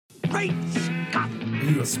Great Scott! Are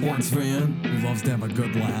you a sports fan who loves to have a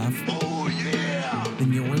good laugh? Oh, yeah!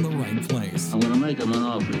 Then you're in the right place. I'm gonna make him an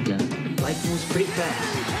offer again. Life moves pretty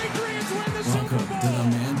fast. Patriots win the Welcome Super Bowl! to the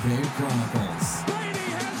Man Cave Chronicles. Brady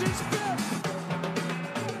has his fifth!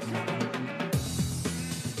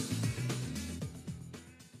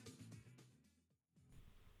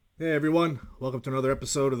 Hey everyone, welcome to another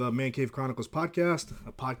episode of the Man Cave Chronicles podcast,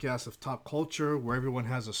 a podcast of top culture where everyone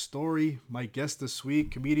has a story. My guest this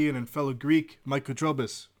week, comedian and fellow Greek, Mike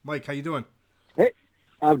Koutroupas. Mike, how you doing? Hey,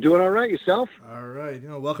 I'm doing all right. Yourself? All right,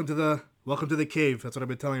 welcome to the cave. That's what I've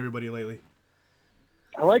been telling everybody lately.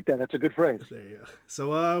 I like that. That's a good phrase. There you go.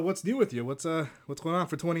 So, what's new with you? What's going on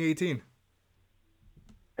for 2018?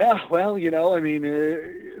 Yeah, well,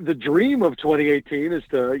 the dream of 2018 is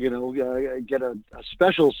to, get a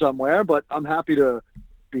special somewhere, but I'm happy to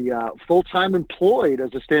be full-time employed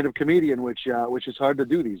as a stand-up comedian, which is hard to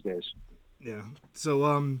do these days. Yeah.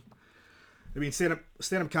 So,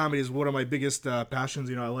 stand-up comedy is one of my biggest passions.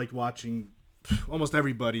 I like watching almost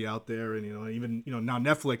everybody out there, and even now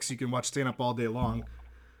Netflix, you can watch stand-up all day long.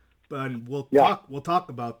 But we'll talk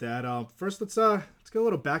about that. First, let's get a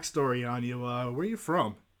little backstory on you. Where are you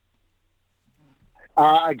from?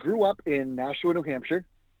 I grew up in Nashua, New Hampshire,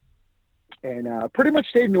 and pretty much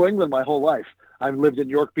stayed in New England my whole life. I've lived in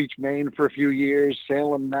York Beach, Maine for a few years,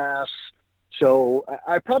 Salem, Mass. So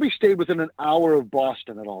I probably stayed within an hour of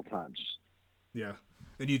Boston at all times. Yeah.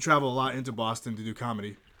 And you travel a lot into Boston to do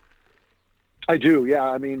comedy. I do, yeah.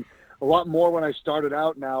 I mean, a lot more when I started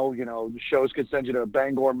out. Now, the shows could send you to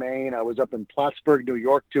Bangor, Maine. I was up in Plattsburgh, New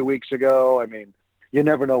York 2 weeks ago. I mean, you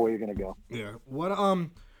never know where you're going to go. Yeah. What,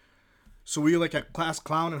 so were you like a class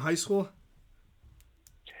clown in high school?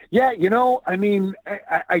 Yeah,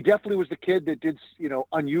 I definitely was the kid that did,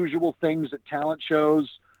 unusual things at talent shows.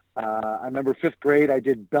 I remember fifth grade, I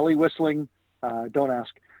did belly whistling. Don't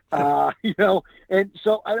ask. And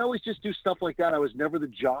so I'd always just do stuff like that. I was never the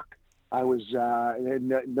jock. I was,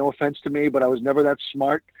 no offense to me, but I was never that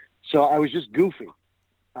smart. So I was just goofy.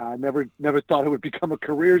 Never thought it would become a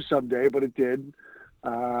career someday, but it did.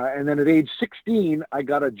 And then at age 16, I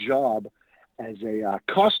got a job as a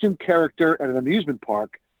costume character at an amusement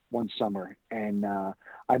park one summer. And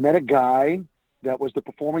I met a guy that was the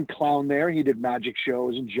performing clown there. He did magic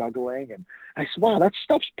shows and juggling. And I said, wow, that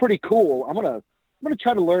stuff's pretty cool. I'm gonna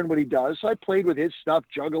try to learn what he does. So I played with his stuff,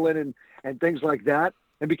 juggling and things like that,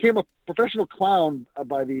 and became a professional clown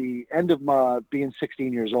by the end of my being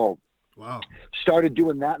 16 years old. Wow. Started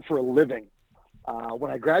doing that for a living.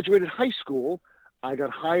 When I graduated high school, I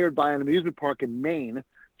got hired by an amusement park in Maine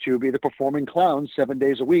to be the performing clown 7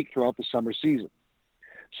 days a week throughout the summer season.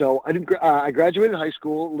 So I graduated high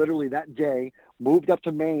school literally that day, moved up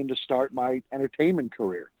to Maine to start my entertainment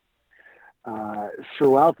career.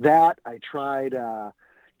 Throughout that, I tried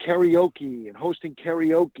karaoke and hosting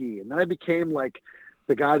karaoke. And then I became like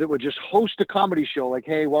the guy that would just host a comedy show, like,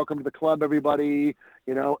 hey, welcome to the club, everybody,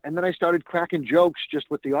 and then I started cracking jokes just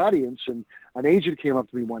with the audience. And an agent came up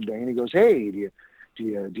to me one day and he goes, hey, do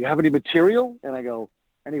you have any material? And I go,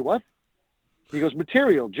 any what? He goes,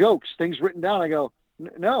 material, jokes, things written down. I go,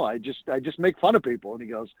 no, I just make fun of people. And he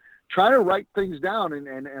goes, try to write things down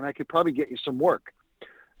and I could probably get you some work.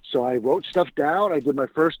 So I wrote stuff down. I did my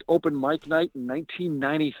first open mic night in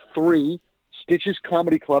 1993, Stitches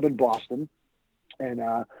Comedy Club in Boston. And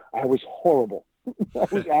I was horrible. I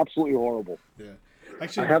was absolutely horrible. Yeah.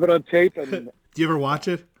 Actually, I have it on tape. And do you ever watch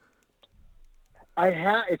it?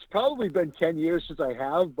 It's probably been 10 years since I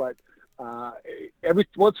have, but every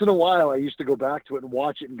once in a while I used to go back to it and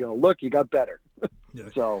watch it and go, look, you got better. Yeah.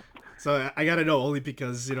 So I got to know, only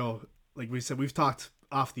because, like we said, we've talked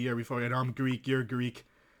off the air before, and I'm Greek, you're Greek.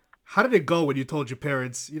 How did it go when you told your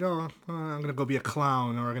parents, I'm going to go be a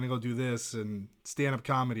clown, or I'm going to go do this and stand-up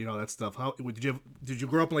comedy and all that stuff? How did you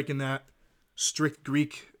grow up like in that strict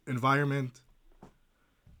Greek environment?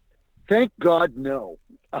 Thank God, no.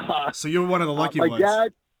 So you're one of the lucky my ones.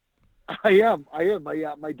 Dad, I am.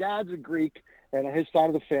 My dad's a Greek, and his side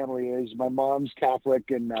of the family is. My mom's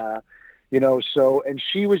Catholic, and and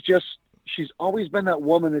she's always been that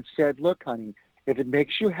woman that said, "Look, honey, if it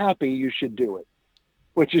makes you happy, you should do it,"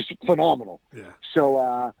 which is phenomenal. Yeah. So,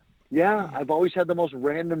 I've always had the most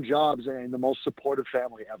random jobs and the most supportive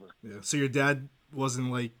family ever. Yeah. So your dad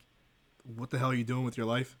wasn't like, "What the hell are you doing with your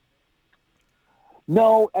life?"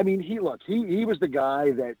 No, I mean, he was the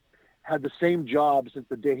guy that had the same job since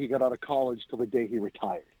the day he got out of college till the day he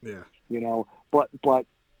retired. Yeah. But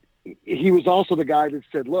he was also the guy that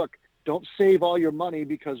said, look, don't save all your money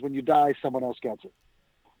because when you die, someone else gets it.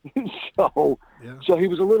 So he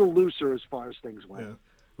was a little looser as far as things went. Yeah.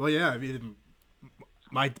 Well, yeah, I mean,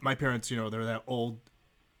 my parents, they're that old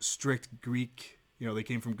strict Greek. You know, they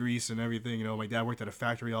came from Greece and everything. You know, my dad worked at a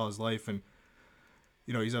factory all his life, and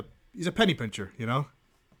you know, he's a penny pincher. You know.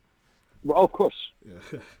 Well, of course.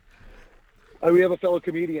 Yeah. We have a fellow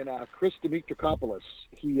comedian, Chris Dimitrakopoulos.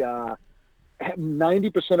 He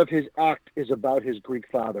 90% of his act is about his Greek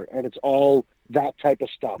father, and it's all that type of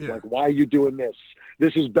stuff. Yeah. Like, why are you doing this?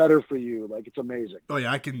 This is better for you. Like, it's amazing. Oh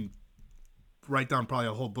yeah, I can write down probably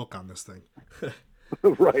a whole book on this thing.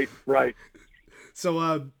 Right.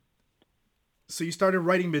 So, so you started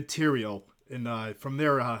writing material, and from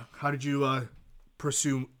there, how did you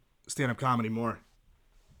pursue stand-up comedy more?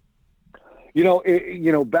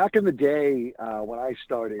 Back in the day when I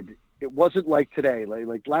started, it wasn't like today.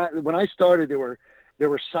 When I started, there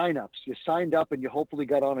were sign-ups. You signed up and you hopefully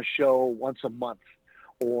got on a show once a month,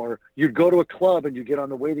 or you'd go to a club and you get on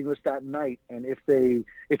the waiting list that night. And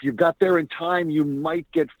if you got there in time, you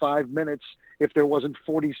might get 5 minutes if there wasn't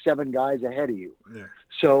 47 guys ahead of you. Yeah.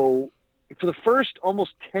 So for the first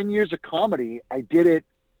almost 10 years of comedy, I did it,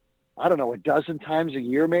 I don't know, a dozen times a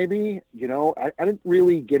year, maybe. You know, I didn't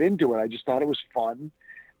really get into it. I just thought it was fun.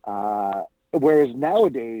 Whereas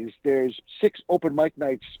nowadays there's 6 open mic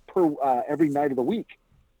nights per every night of the week.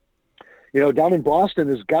 You know, down in Boston,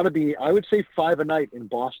 there's got to be, I would say 5 a night in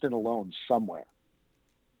Boston alone somewhere.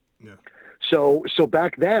 Yeah. So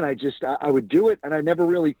back then I would do it, and I never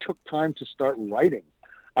really took time to start writing.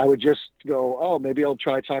 I would just go, oh, maybe I'll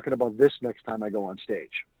try talking about this next time I go on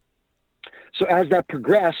stage. So as that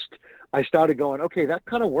progressed, I started going, okay, that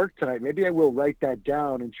kind of worked tonight. Maybe I will write that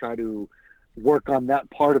down and try to work on that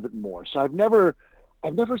part of it more. So I've never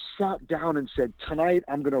sat down and said, tonight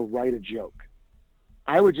I'm going to write a joke.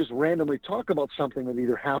 I would just randomly talk about something that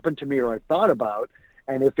either happened to me or I thought about.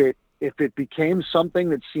 And if it became something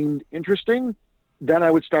that seemed interesting, then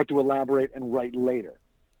I would start to elaborate and write later.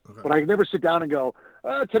 Okay. But I never sit down and go,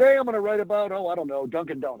 today I'm going to write about, I don't know,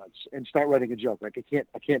 Dunkin' Donuts, and start writing a joke. Like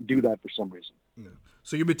I can't do that for some reason. Yeah.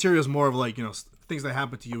 So your material is more of like, you know, things that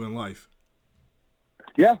happen to you in life.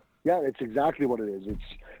 Yeah, it's exactly what it is. It's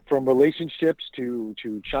from relationships to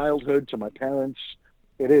childhood to my parents.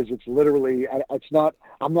 It is. It's literally.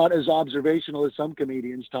 I'm not as observational as some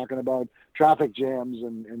comedians talking about traffic jams,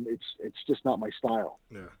 and it's just not my style.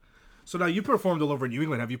 Yeah. So now you performed all over New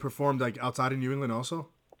England. Have you performed like outside of New England also?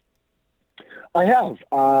 I have.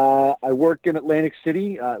 I work in Atlantic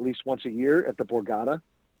City at least once a year at the Borgata,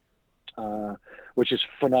 which is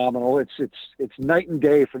phenomenal. It's night and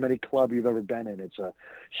day from any club you've ever been in. It's a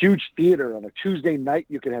huge theater. On a Tuesday night,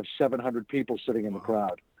 you could have 700 people sitting in the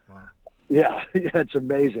crowd. Wow. Yeah, it's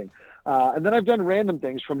amazing. And then I've done random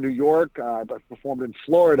things from New York. I've performed in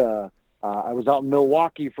Florida. I was out in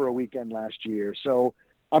Milwaukee for a weekend last year. So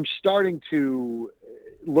I'm starting to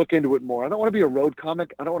look into it more. I don't want to be a road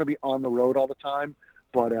comic. I don't want to be on the road all the time.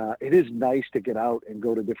 But it is nice to get out and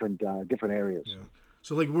go to different areas. Yeah.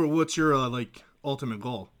 So like, what's your like ultimate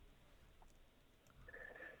goal?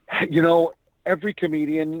 You know, every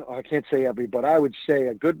comedian, I can't say every, but I would say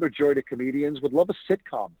a good majority of comedians would love a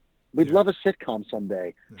sitcom. We'd love a sitcom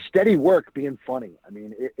someday. Yeah. Steady work being funny. I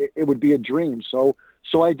mean, it would be a dream. So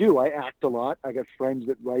I do. I act a lot. I got friends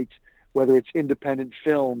that write, whether it's independent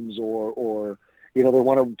films or you know, they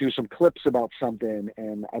want to do some clips about something.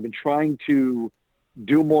 And I've been trying to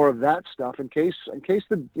do more of that stuff in case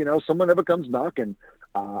someone ever comes knocking.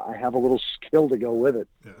 I have a little skill to go with it.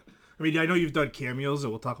 Yeah. I mean, I know you've done cameos,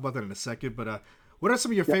 and we'll talk about that in a second. But what are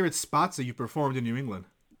some of your favorite spots that you performed in New England?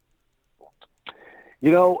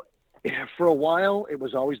 You know, for a while, it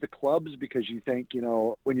was always the clubs, because you think, you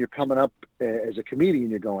know, when you're coming up as a comedian,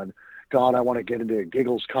 you're going, God, I want to get into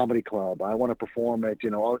Giggles Comedy Club. I want to perform at, you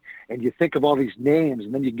know, and you think of all these names,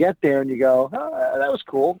 and then you get there and you go, oh, that was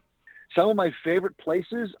cool. Some of my favorite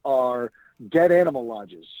places are dead animal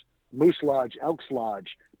lodges, Moose Lodge, Elks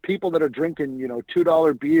Lodge, people that are drinking, you know,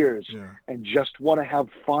 $2 beers and just want to have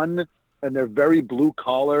fun, and they're very blue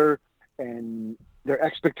collar, and their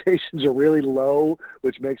expectations are really low,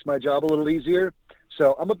 which makes my job a little easier.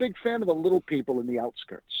 So I'm a big fan of the little people in the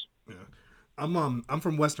outskirts. Yeah. I'm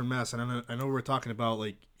from Western Mass, and I know we're talking about,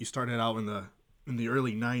 like, you started out in the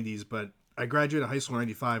early 90s, but I graduated high school in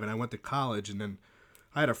 95, and I went to college, and then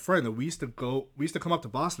I had a friend that we used to come up to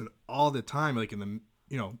Boston all the time, like in the,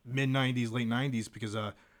 you know, mid 90s, late 90s, because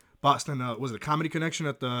Boston was it a Comedy Connection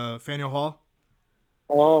at the Faneuil Hall?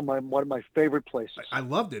 Oh, one of my favorite places. I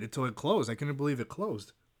loved it until it closed. I couldn't believe it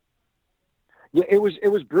closed. Yeah, it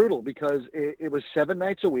was brutal, because it was 7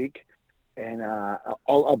 nights a week. and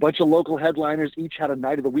a bunch of local headliners each had a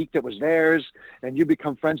night of the week that was theirs, and you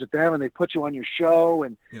become friends with them, and they put you on your show,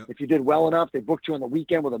 and Yep. if you did well enough, they booked you on the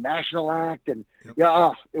weekend with a national act, and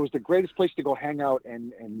Yep. it was the greatest place to go hang out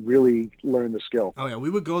and really learn the skill. Oh yeah, we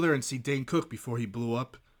would go there and see Dane Cook before he blew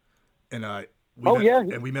up, and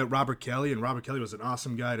we met Robert Kelly, and Robert Kelly was an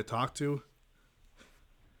awesome guy to talk to.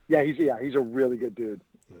 Yeah, he's a really good dude.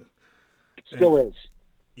 Still is.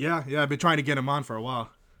 Yeah, I've been trying to get him on for a while.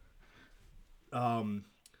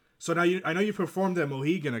 So now I know you performed at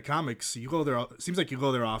Mohegan at Comics. You go there. Seems like you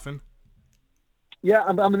go there often. Yeah,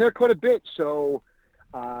 I'm in there quite a bit. So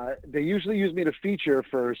they usually use me to feature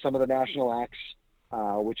for some of the national acts,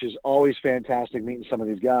 which is always fantastic meeting some of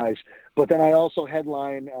these guys. But then I also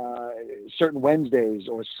headline certain Wednesdays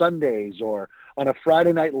or Sundays, or on a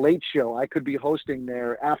Friday night late show, I could be hosting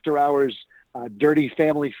their after hours Dirty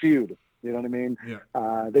Family Feud. You know what I mean?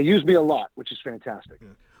 Yeah. They use me a lot, which is fantastic. Yeah.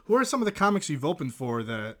 Who are some of the comics you've opened for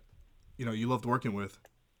that you loved working with?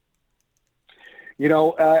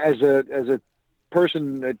 As a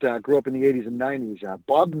person that grew up in the 80s and 90s,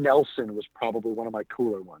 Bob Nelson was probably one of my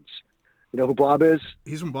cooler ones. You know who Bob is?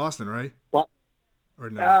 He's from Boston, right? Bob, Or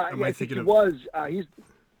no? I think he was. I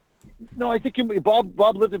think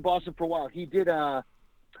Bob lived in Boston for a while. He did the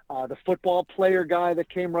football player guy that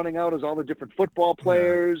came running out as all the different football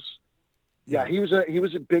players. Yeah, he was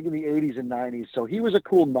a big in the 80s and 90s, so he was a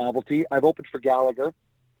cool novelty. I've opened for Gallagher.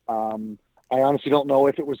 I honestly don't know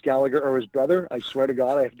if it was Gallagher or his brother. I swear to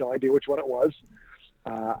God, I have no idea which one it was.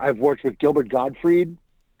 I've worked with Gilbert Gottfried.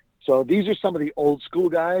 So these are some of the old school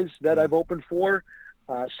guys that I've opened for.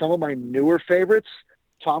 Some of my newer favorites,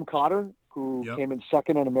 Tom Cotter, who came in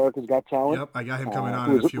second on America's Got Talent. Yep, I got him coming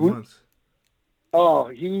on in a few months. Oh,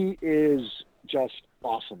 he is just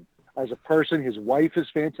awesome. As a person, his wife is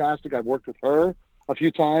fantastic. I've worked with her a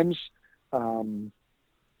few times.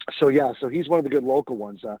 So he's one of the good local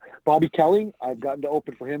ones. Bobby Kelly, I've gotten to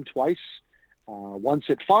open for him twice. Once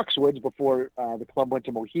at Foxwoods before the club went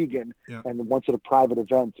to Mohegan, and then once at a private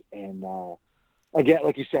event. And again,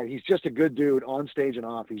 like you said, he's just a good dude on stage and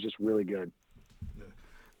off. He's just really good.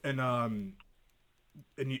 And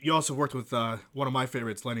you also worked with one of my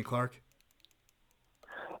favorites, Lenny Clark.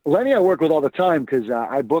 Lenny I work with all the time because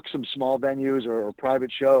I book some small venues or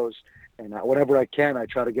private shows, and whenever I can, I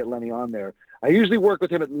try to get Lenny on there. I usually work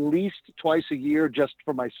with him at least twice a year just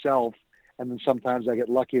for myself, and then sometimes I get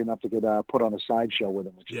lucky enough to get put on a sideshow with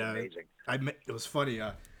him, which is amazing. It was funny.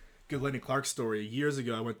 Good Lenny Clark story. Years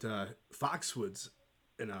ago, I went to Foxwoods,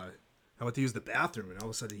 and I went to use the bathroom, and all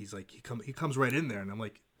of a sudden he's like, he comes right in there, and I'm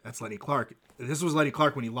like, that's Lenny Clark. And this was Lenny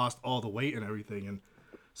Clark when he lost all the weight and everything, and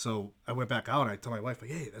so I went back out, and I told my wife, like,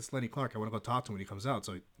 hey, that's Lenny Clark. I want to go talk to him when he comes out.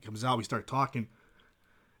 So he comes out, we start talking,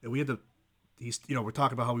 and we had to, we're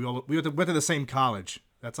talking about how we went to the same college.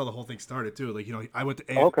 That's how the whole thing started too. Like, I went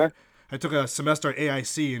to I took a semester at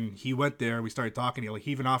AIC, and he went there. We started talking.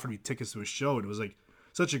 He even offered me tickets to his show, and it was like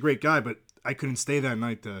such a great guy. But I couldn't stay that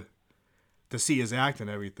night to see his act and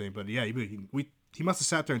everything. But yeah, he must have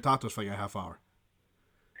sat there and talked to us for like a half hour.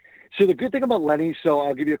 So the good thing about Lenny, so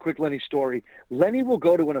I'll give you a quick Lenny story. Lenny will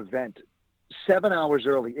go to an event 7 hours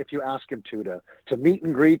early if you ask him to meet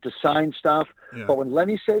and greet, to sign stuff. Yeah. But when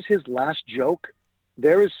Lenny says his last joke,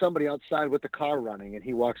 there is somebody outside with the car running, and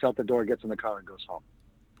he walks out the door, gets in the car, and goes home.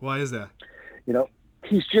 Why is that?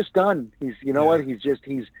 He's just done. He's what?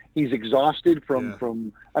 He's exhausted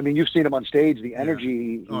from. I mean, you've seen him on stage, the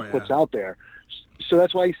energy he puts out there. So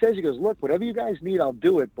that's why he says, he goes, look, whatever you guys need, I'll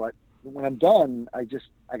do it. But when I'm done, I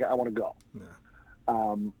want to go.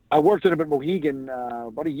 Yeah. I worked at him at Mohegan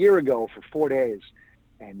about a year ago for 4 days,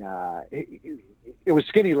 and it was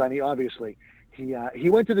Skinny Lenny, obviously. He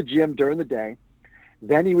went to the gym during the day,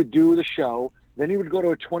 then he would do the show, then he would go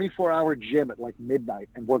to a 24-hour gym at like midnight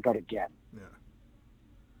and work out again. Yeah.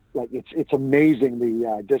 Like it's amazing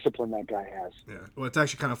the discipline that guy has. Yeah. Well, it's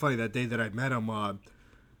actually kind of funny. That day that I met him,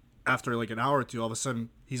 after like an hour or two, all of a sudden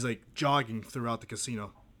he's like jogging throughout the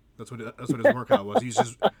casino. That's what his workout was. He's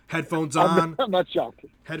just headphones on. I'm not shocked.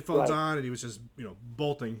 Headphones on, and he was just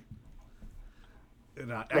bolting.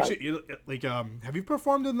 And actually, like, have you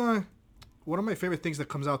performed in the? One of my favorite things that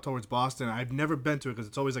comes out towards Boston, I've never been to it because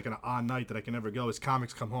it's always like an odd night that I can never go, is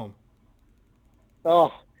Comics Come Home.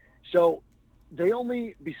 Oh, so they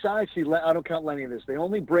only, besides, I don't count Lenny in this, they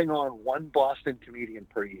only bring on one Boston comedian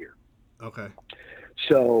per year. Okay.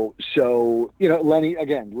 So Lenny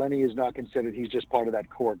is not considered, he's just part of that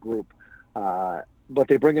core group. But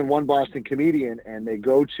they bring in one Boston comedian, and they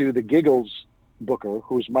go to the Giggles booker,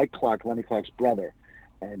 who's Mike Clark, Lenny Clark's brother.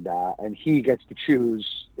 And he gets to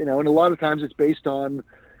choose, and a lot of times it's based on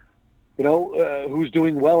who's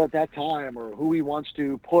doing well at that time or who he wants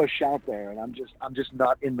to push out there. And I'm just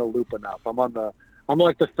not in the loop enough. I'm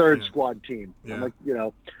like the third squad team. Yeah. I'm like,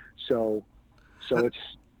 so it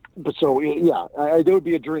would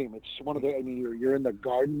be a dream. It's one of the, I mean, you're in the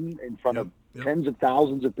garden in front of tens of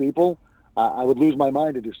thousands of people. I would lose my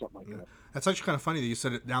mind to do something like that. That's actually kind of funny that you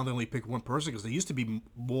said it. Now they only pick one person because there used to be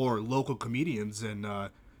more local comedians and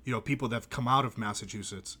people that have come out of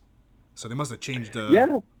Massachusetts. So they must have changed. So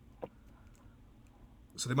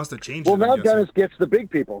they must have changed. Well, it, now Dennis gets the big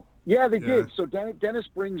people. Yeah, they Yeah. did. So Dennis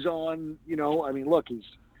brings on, I mean, look,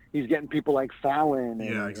 he's getting people like Fallon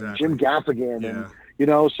and, exactly. and Jim Gaffigan, and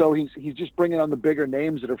so he's just bringing on the bigger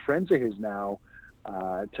names that are friends of his now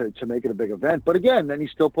to make it a big event. But again, then he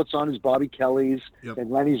still puts on his Bobby Kelly's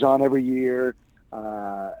and Lenny's on every year.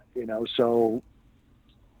 So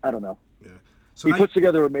I don't know. Yeah. So he puts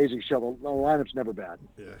together an amazing show. The lineup's never bad.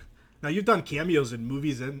 Yeah. Now you've done cameos in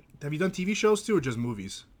movies, and have you done TV shows too, or just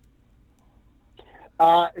movies?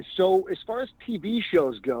 So as far as TV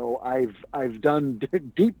shows go, I've done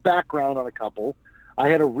deep background on a couple. I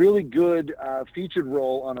had a really good featured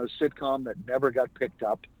role on a sitcom that never got picked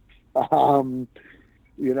up.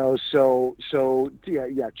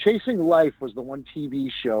 Chasing Life was the one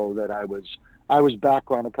TV show that I was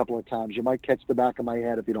background a couple of times. You might catch the back of my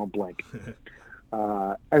head if you don't blink.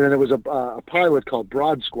 And then there was a pilot called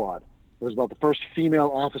Broad Squad. It was about the first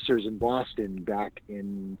female officers in Boston back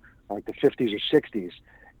in like the 50s or 60s.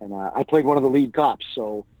 And I played one of the lead cops.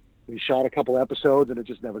 So we shot a couple episodes and it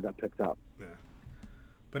just never got picked up. Yeah.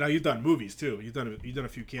 But now you've done movies too. You've done a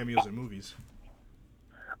few cameos in movies.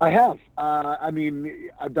 I have.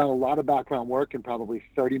 I've done a lot of background work in probably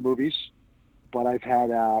 30 movies. But I've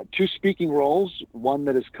had 2 speaking roles, one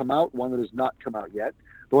that has come out, one that has not come out yet.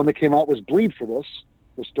 The one that came out was Bleed for This,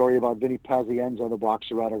 the story about Vinny Pazienza, the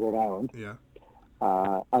boxer out of Rhode Island. Yeah.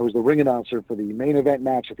 I was the ring announcer for the main event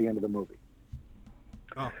match at the end of the movie.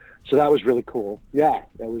 Oh. So that was really cool. Yeah,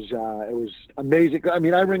 it was amazing. I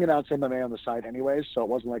mean, I ring announce MMA on the side anyways, so it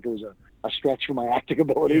wasn't like it was a stretch for my acting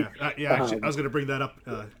ability. Yeah. Actually, I was going to bring that up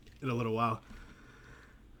in a little while.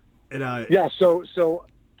 And So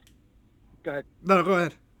go ahead. No, go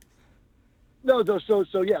ahead. No, so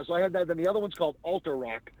I had that. Then the other one's called Alter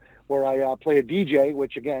Rock, where I play a DJ,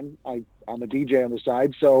 which again, I'm a DJ on the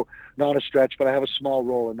side, so not a stretch, but I have a small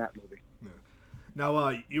role in that movie. Yeah. Now,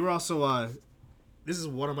 you were also this is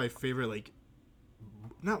one of my favorite, like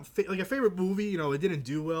a favorite movie. It didn't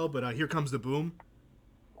do well, but Here Comes the Boom.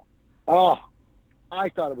 Oh, I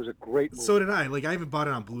thought it was a great movie. So did I. Like, I even bought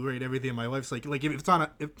it on Blu-ray and everything. My wife's like if it's on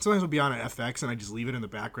sometimes it'll be on an FX and I just leave it in the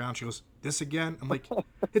background. She goes, "This again?" I'm like,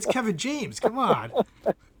 "It's Kevin James. Come on."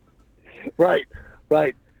 Right.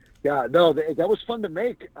 Yeah, no, that was fun to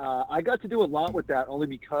make. I got to do a lot with that only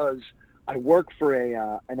because I work for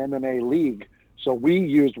an MMA league. So we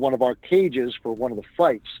used one of our cages for one of the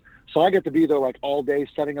fights. So I got to be there like all day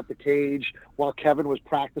setting up the cage while Kevin was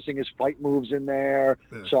practicing his fight moves in there.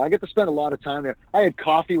 Yeah. So I get to spend a lot of time there. I had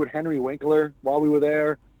coffee with Henry Winkler while we were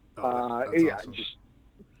there. Awesome.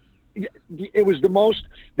 It was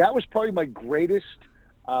that was probably my greatest.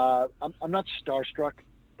 I'm not starstruck,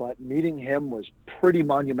 but meeting him was pretty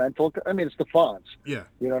monumental. I mean, it's the Fonz. Yeah.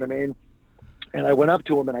 You know what I mean? And I went up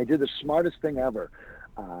to him and I did the smartest thing ever.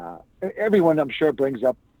 Everyone, I'm sure, brings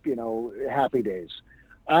up, Happy Days.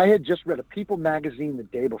 I had just read a People magazine the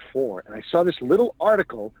day before, and I saw this little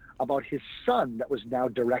article about his son that was now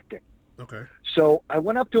directing. Okay. So I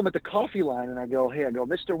went up to him at the coffee line, and I go,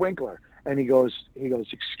 "Mr. Winkler," and he goes,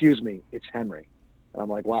 "Excuse me, it's Henry." And I'm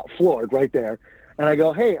like, wow, floored right there. And I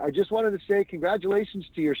go, "Hey, I just wanted to say congratulations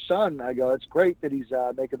to your son." I go, "It's great that he's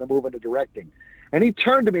making the move into directing." And he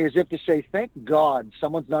turned to me as if to say, "Thank God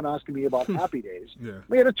someone's not asking me about Happy Days." Yeah.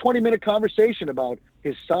 We had a 20-minute conversation about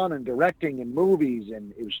his son and directing and movies,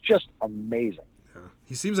 and it was just amazing. Yeah.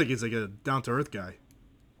 He seems like he's like a down-to-earth guy.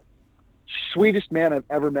 Sweetest man I've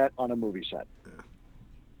ever met on a movie set. Yeah.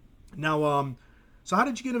 Now, so how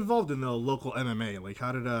did you get involved in the local MMA? Like,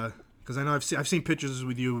 how did because I know I've seen pictures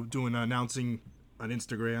with you doing announcing on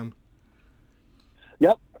Instagram.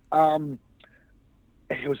 Yep.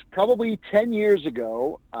 It was probably 10 years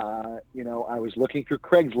ago. I was looking through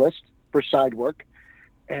Craigslist for side work,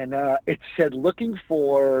 and it said looking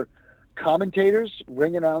for commentators,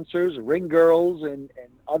 ring announcers, ring girls, and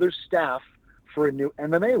other staff for a new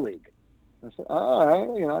MMA league. And I said,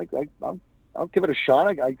 I'll give it a shot.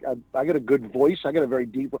 I got a good voice. I got a very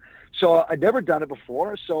deep. So I'd never done it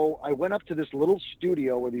before. So I went up to this little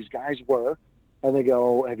studio where these guys were, And they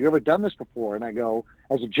go, have you ever done this before? And I go,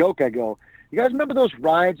 as a joke, I go, you guys remember those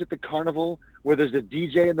rides at the carnival where there's a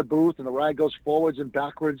DJ in the booth and the ride goes forwards and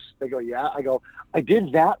backwards? They go, yeah. I go, I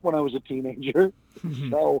did that when I was a teenager.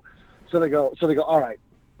 so they go, all right,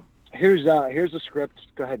 here's the script.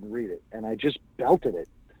 Go ahead and read it. And I just belted it.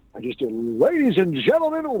 I just did, ladies and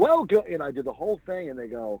gentlemen, welcome. And I did the whole thing. And they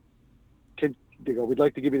go, we'd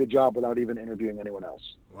like to give you the job without even interviewing anyone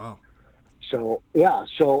else. Wow. So, yeah.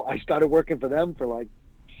 So I started working for them for like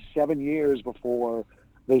 7 years before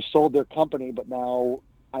they sold their company. But now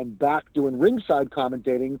I'm back doing ringside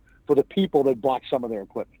commentating for the people that bought some of their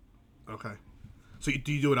equipment. Okay. So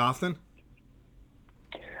do you do it often?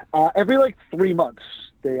 Every like 3 months,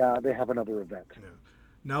 they have another event. Yeah.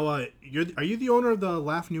 Now, are you the owner of the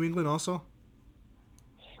Laugh New England also?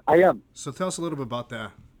 I am. So tell us a little bit about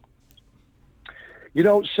that.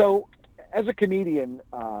 So as a comedian,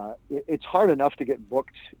 it's hard enough to get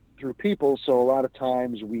booked through people. So a lot of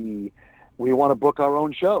times we want to book our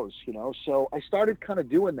own shows, So I started kind of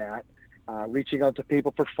doing that, reaching out to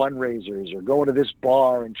people for fundraisers or going to this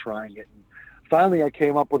bar and trying it. And finally, I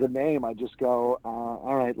came up with a name. I just go,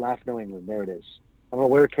 all right, Laugh New England. There it is. I don't know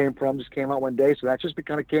where it came from. Just came out one day. So that just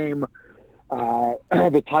kind of came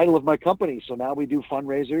the title of my company. So now we do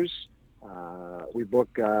fundraisers. We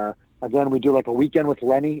book, again, we do like a weekend with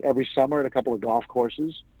Lenny every summer at a couple of golf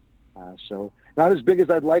courses. So not as big as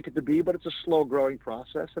I'd like it to be, but it's a slow growing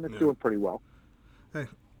process and it's doing pretty well. Hey,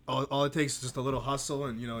 all it takes is just a little hustle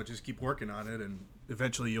and, just keep working on it. And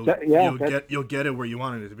eventually you'll get it where you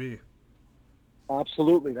wanted it to be.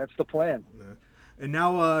 Absolutely. That's the plan. Yeah. And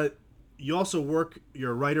now, you also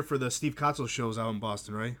you're a writer for the Steve Kotzel shows out in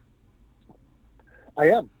Boston, right? I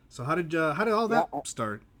am. So how did all that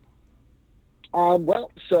start?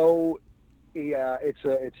 Well, so yeah, it's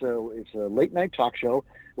a late night talk show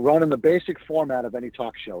run in the basic format of any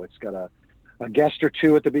talk show. It's got a guest or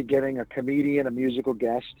two at the beginning, a comedian, a musical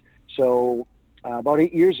guest. So about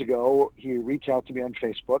 8 years ago, he reached out to me on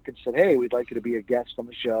Facebook and said, "Hey, we'd like you to be a guest on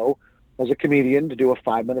the show as a comedian to do a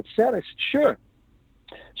 5-minute set." I said, "Sure."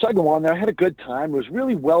 So I go on there. I had a good time. It was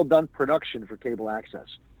really well done production for cable access.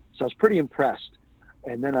 So I was pretty impressed.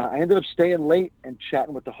 And then I ended up staying late and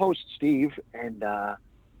chatting with the host, Steve. And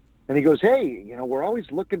he goes, "Hey, we're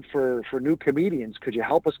always looking for new comedians. Could you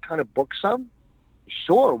help us kind of book some?"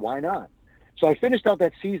 Sure, why not? So I finished out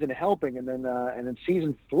that season helping. And then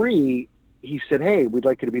season 3, he said, "Hey, we'd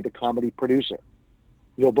like you to be the comedy producer.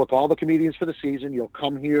 You'll book all the comedians for the season. You'll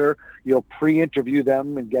come here. You'll pre-interview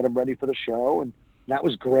them and get them ready for the show." And that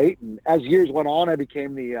was great. And as years went on, I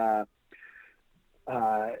became the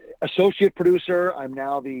associate producer. I'm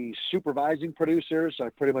now the supervising producer, so I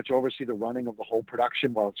pretty much oversee the running of the whole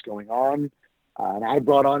production while it's going on. And I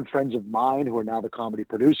brought on friends of mine who are now the comedy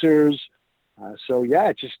producers. So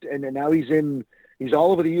yeah, and now he's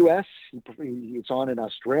all over the U.S. It's on in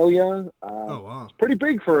Australia. Oh wow, it's pretty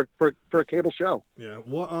big for a cable show. Yeah.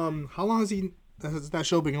 Well, how long has that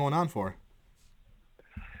show been going on for?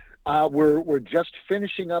 We're just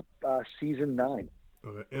finishing up season 9.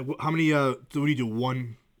 Okay. And how many? Do you do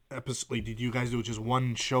one episode? Like, did you guys do just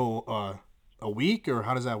one show a week, or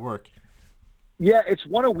how does that work? Yeah, it's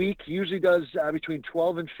one a week. He usually does between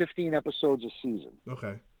 12 and 15 episodes a season.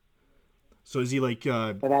 Okay. So is he like?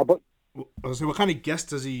 But what kind of guests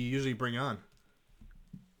does he usually bring on?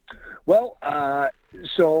 Well,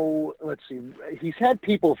 so let's see. He's had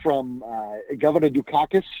people from Governor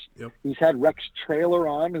Dukakis. Yep. He's had Rex Trailer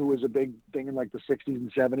on, who was a big thing in like the 60s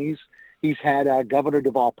and 70s. He's had Governor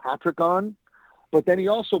Deval Patrick on. But then he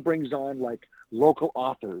also brings on like local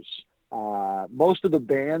authors. Most of the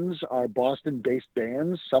bands are Boston-based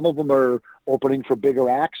bands. Some of them are opening for bigger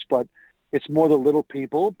acts, but it's more the little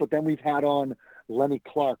people. But then we've had on Lenny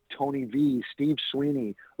Clark, Tony V, Steve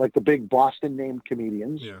Sweeney, like the big Boston-named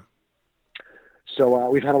comedians. Yeah. So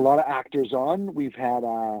we've had a lot of actors on. We've had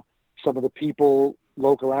some of the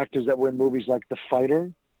local actors that were in movies like The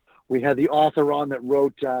Fighter. We had the author on that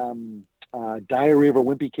wrote Diary of a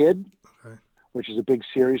Wimpy Kid, which is a big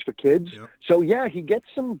series for kids. Yep. So, yeah, he gets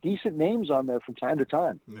some decent names on there from time to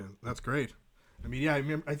time. Yeah, that's great. I mean, yeah,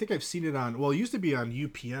 I think I've seen it on, well, it used to be on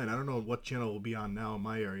UPN. I don't know what channel it will be on now in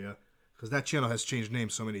my area, because that channel has changed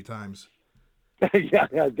names so many times. yeah,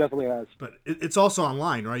 it definitely has. But it's also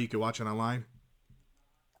online, right? You can watch it online.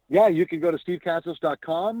 Yeah, you can go to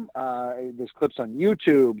stevekatsos.com. There's clips on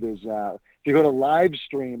YouTube. There's if you go to live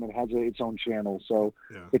stream, it has its own channel. So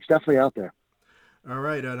It's definitely out there. All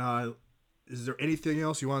right. And is there anything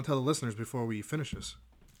else you want to tell the listeners before we finish this?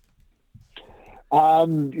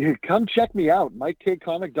 Come check me out,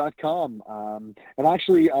 MikeKcomic.com. And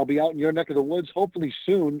actually, I'll be out in your neck of the woods hopefully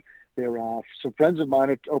soon They're some friends of mine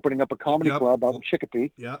are opening up a comedy Yep. club out in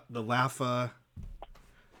Chicopee. Yeah, the laugh. The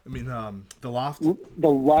loft.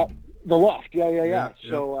 The loft. Yeah. Yeah.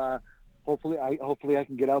 So hopefully I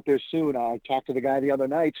can get out there soon. I talked to the guy the other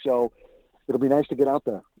night, so it'll be nice to get out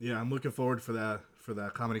there. Yeah, I'm looking forward for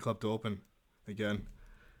that comedy club to open again.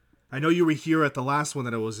 I know you were here at the last one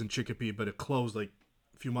that it was in Chicopee, but it closed like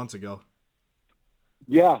a few months ago.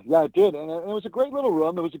 Yeah, it did, and it was a great little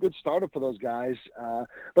room. It was a good startup for those guys.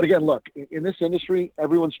 But again, look, in this industry,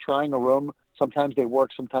 everyone's trying a room. Sometimes they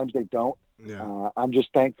work, sometimes they don't. Yeah. I'm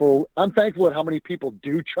just thankful. I'm thankful at how many people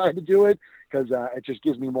do try to do it, because it just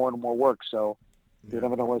gives me more and more work. So you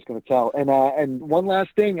never know what it's going to tell. And one last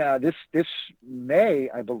thing, this May,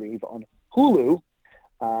 I believe, on Hulu,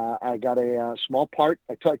 I got a small part.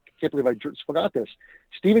 I can't believe I just forgot this.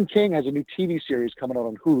 Stephen King has a new TV series coming out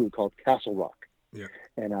on Hulu called Castle Rock. Yeah.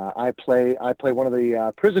 And I play one of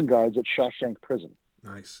the prison guards at Shawshank Prison.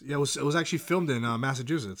 Nice. Yeah, it was actually filmed in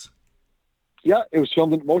Massachusetts. Yeah, it was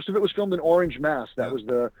filmed. Most of it was filmed in Orange, Mass. That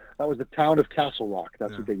Yeah. was the town of Castle Rock.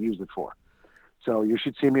 That's what they used it for. So you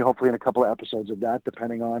should see me hopefully in a couple of episodes of that,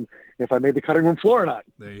 depending on if I made the cutting room floor or not.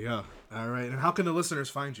 There you go. All right. And how can the listeners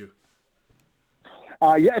find you?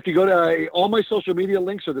 If you go to all my social media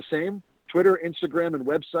links are the same. Twitter, Instagram, and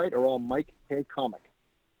website are all Mike K. Comic.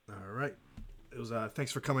 All right. It was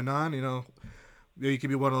thanks for coming on. You could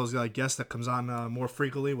be one of those guests that comes on more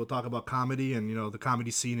frequently. We'll talk about comedy and the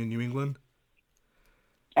comedy scene in New England.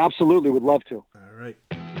 Absolutely, would love to. All right.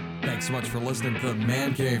 Thanks so much for listening to the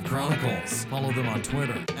Man Cave Chronicles. Follow them on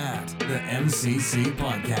Twitter @the MCC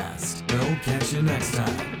Podcast. We'll catch you next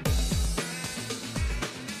time.